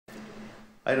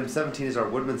Item 17 is our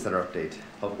Woodman Center update.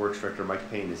 Public Works Director Mike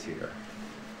Payne is here.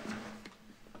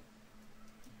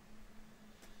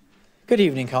 Good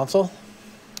evening, Council.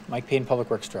 Mike Payne,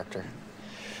 Public Works Director.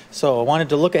 So I wanted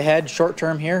to look ahead short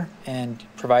term here and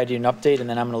provide you an update, and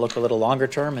then I'm going to look a little longer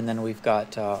term, and then we've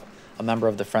got a member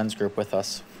of the Friends group with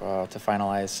us to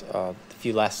finalize the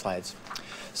few last slides.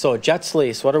 So Jets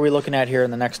lease, what are we looking at here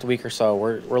in the next week or so?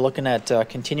 We're looking at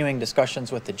continuing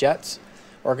discussions with the Jets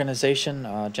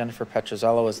organization. Jennifer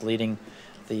Petrozello is leading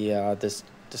this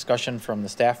discussion from the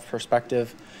staff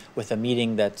perspective with a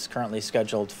meeting that's currently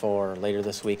scheduled for later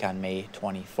this week on May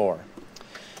 24.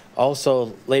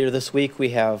 Also, later this week, we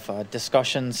have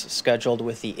discussions scheduled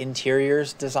with the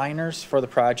interiors designers for the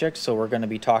project. So we're going to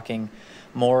be talking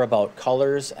more about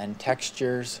colors and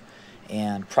textures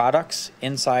and products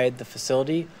inside the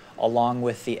facility, along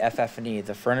with the FF&E,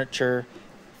 the furniture,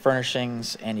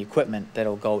 furnishings, and equipment that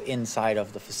will go inside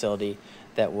of the facility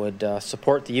that would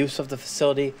support the use of the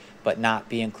facility, but not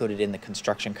be included in the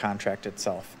construction contract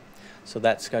itself. So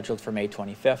that's scheduled for May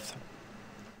 25th.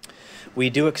 We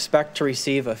do expect to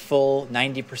receive a full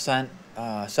 90%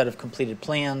 set of completed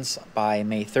plans by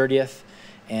May 30th.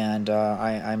 And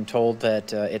I'm told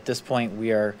that at this point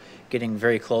we are getting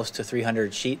very close to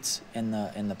 300 sheets in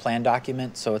the plan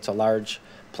document. So it's a large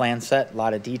plan set, a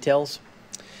lot of details.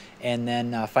 And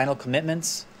then final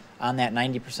commitments on that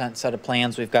 90% set of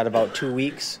plans. We've got about 2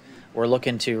 weeks. We're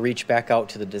looking to reach back out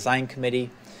to the design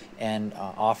committee and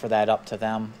offer that up to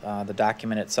them. The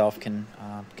document itself can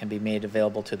be made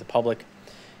available to the public.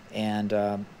 And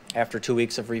after 2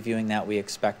 weeks of reviewing that, we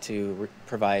expect to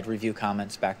provide review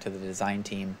comments back to the design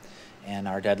team. And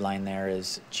our deadline there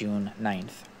is June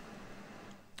 9th.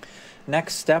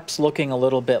 Next steps, looking a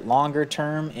little bit longer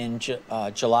term. In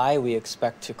July, we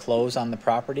expect to close on the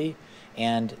property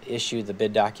and issue the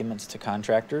bid documents to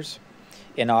contractors.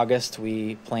 In August,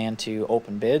 we plan to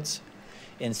open bids.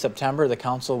 In September, the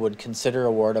council would consider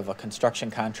award of a construction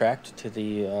contract to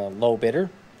the low bidder.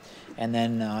 And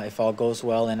then if all goes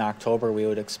well in October, we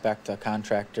would expect a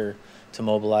contractor to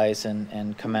mobilize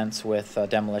and commence with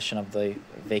demolition of the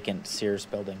vacant Sears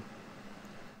building.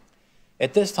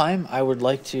 At this time, I would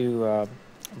like to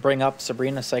bring up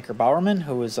Sabrina Seiker-Bowerman,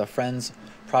 who is a Friends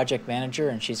project manager,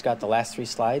 and she's got the last 3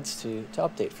 slides to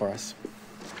update for us.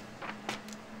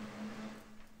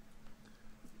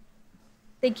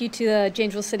 Thank you to the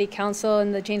Janesville City Council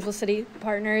and the Janesville City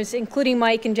partners, including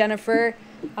Mike and Jennifer.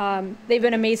 They've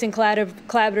been amazing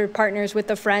collaborative partners with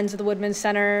the Friends of the Woodman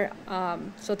Center.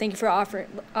 So thank you for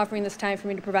offering this time for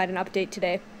me to provide an update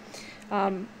today.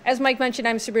 As Mike mentioned,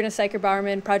 I'm Sabrina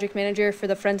Seiker-Bowerman, project manager for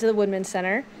the Friends of the Woodman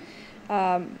Center.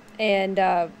 I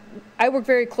work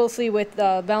very closely with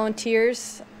the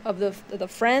volunteers of the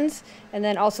Friends and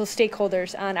then also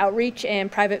stakeholders on outreach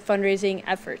and private fundraising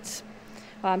efforts.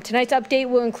 Tonight's update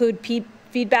will include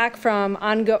feedback from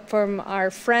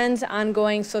our Friends'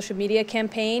 ongoing social media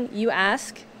campaign, You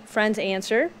Ask, Friends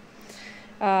Answer,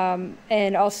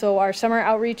 and also our summer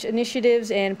outreach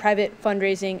initiatives and private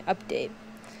fundraising update.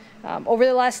 Over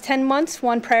the last 10 months,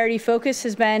 one priority focus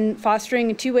has been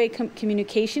fostering a two-way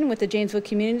communication with the Janesville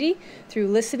community through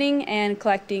listening and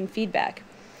collecting feedback.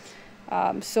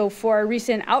 So for our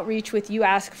recent outreach with You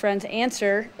Ask, Friends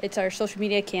Answer, it's our social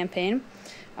media campaign.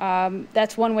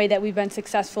 That's one way that we've been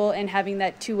successful in having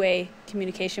that two-way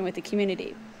communication with the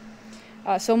community.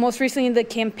 So most recently, the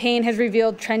campaign has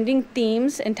revealed trending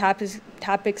themes and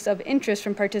topics of interest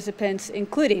from participants,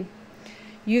 including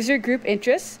user group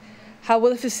interests, how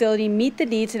will the facility meet the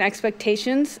needs and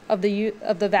expectations of the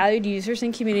valued users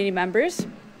and community members,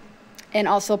 and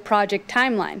also project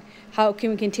timeline. How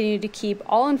can we continue to keep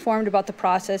all informed about the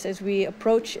process as we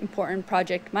approach important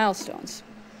project milestones?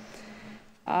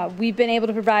 We've been able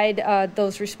to provide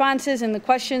those responses and the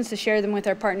questions to share them with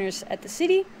our partners at the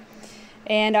city.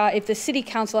 And if the City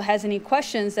Council has any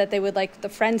questions that they would like the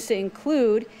Friends to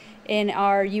include in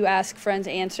our You Ask, Friends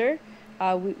Answer,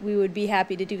 we would be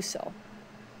happy to do so.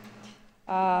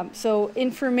 So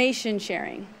information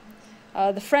sharing.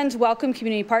 The Friends welcome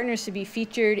community partners to be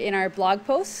featured in our blog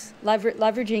posts,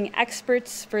 leveraging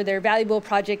experts for their valuable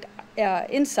project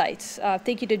insights.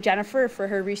 Thank you to Jennifer for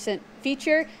her recent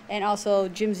feature, and also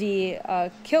Jimsy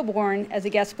Kilborn as a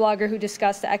guest blogger who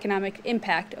discussed the economic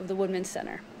impact of the Woodman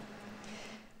Center.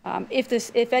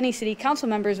 If any City Council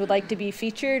members would like to be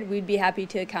featured, we'd be happy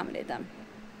to accommodate them.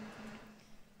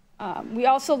 We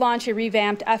also launched a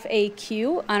revamped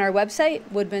FAQ on our website,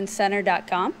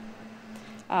 woodmancenter.com.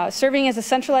 Serving as a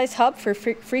centralized hub for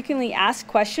frequently asked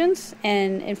questions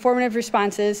and informative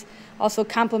responses, also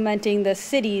complementing the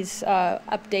city's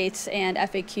updates and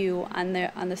FAQ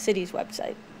on the city's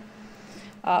website.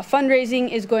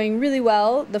 Fundraising is going really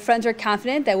well. The Friends are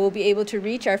confident that we'll be able to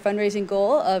reach our fundraising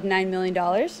goal of $9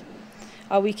 million.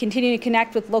 We continue to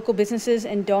connect with local businesses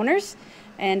and donors.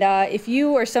 And if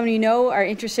you or someone you know are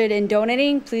interested in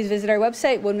donating, please visit our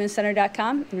website,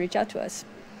 woodmancenter.com, and reach out to us.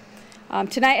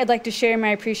 Tonight, I'd like to share my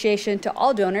appreciation to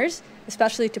all donors,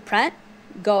 especially to Prent,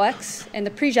 Goex, and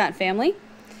the Prejant family,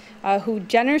 who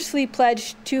generously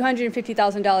pledged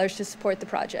 $250,000 to support the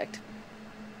project.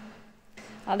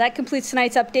 That completes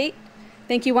tonight's update.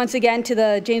 Thank you once again to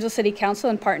the Janesville City Council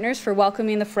and partners for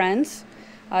welcoming the Friends.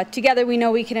 Together, we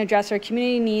know we can address our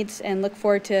community needs and look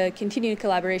forward to continued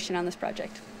collaboration on this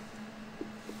project.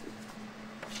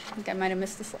 I think I might have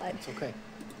missed the slide. It's okay.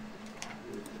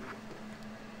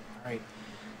 All right.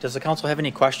 Does the council have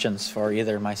any questions for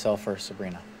either myself or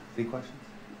Sabrina? Any questions?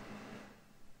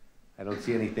 I don't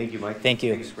see any. Thank you, Mike. Thank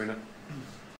you. Thanks, Sabrina.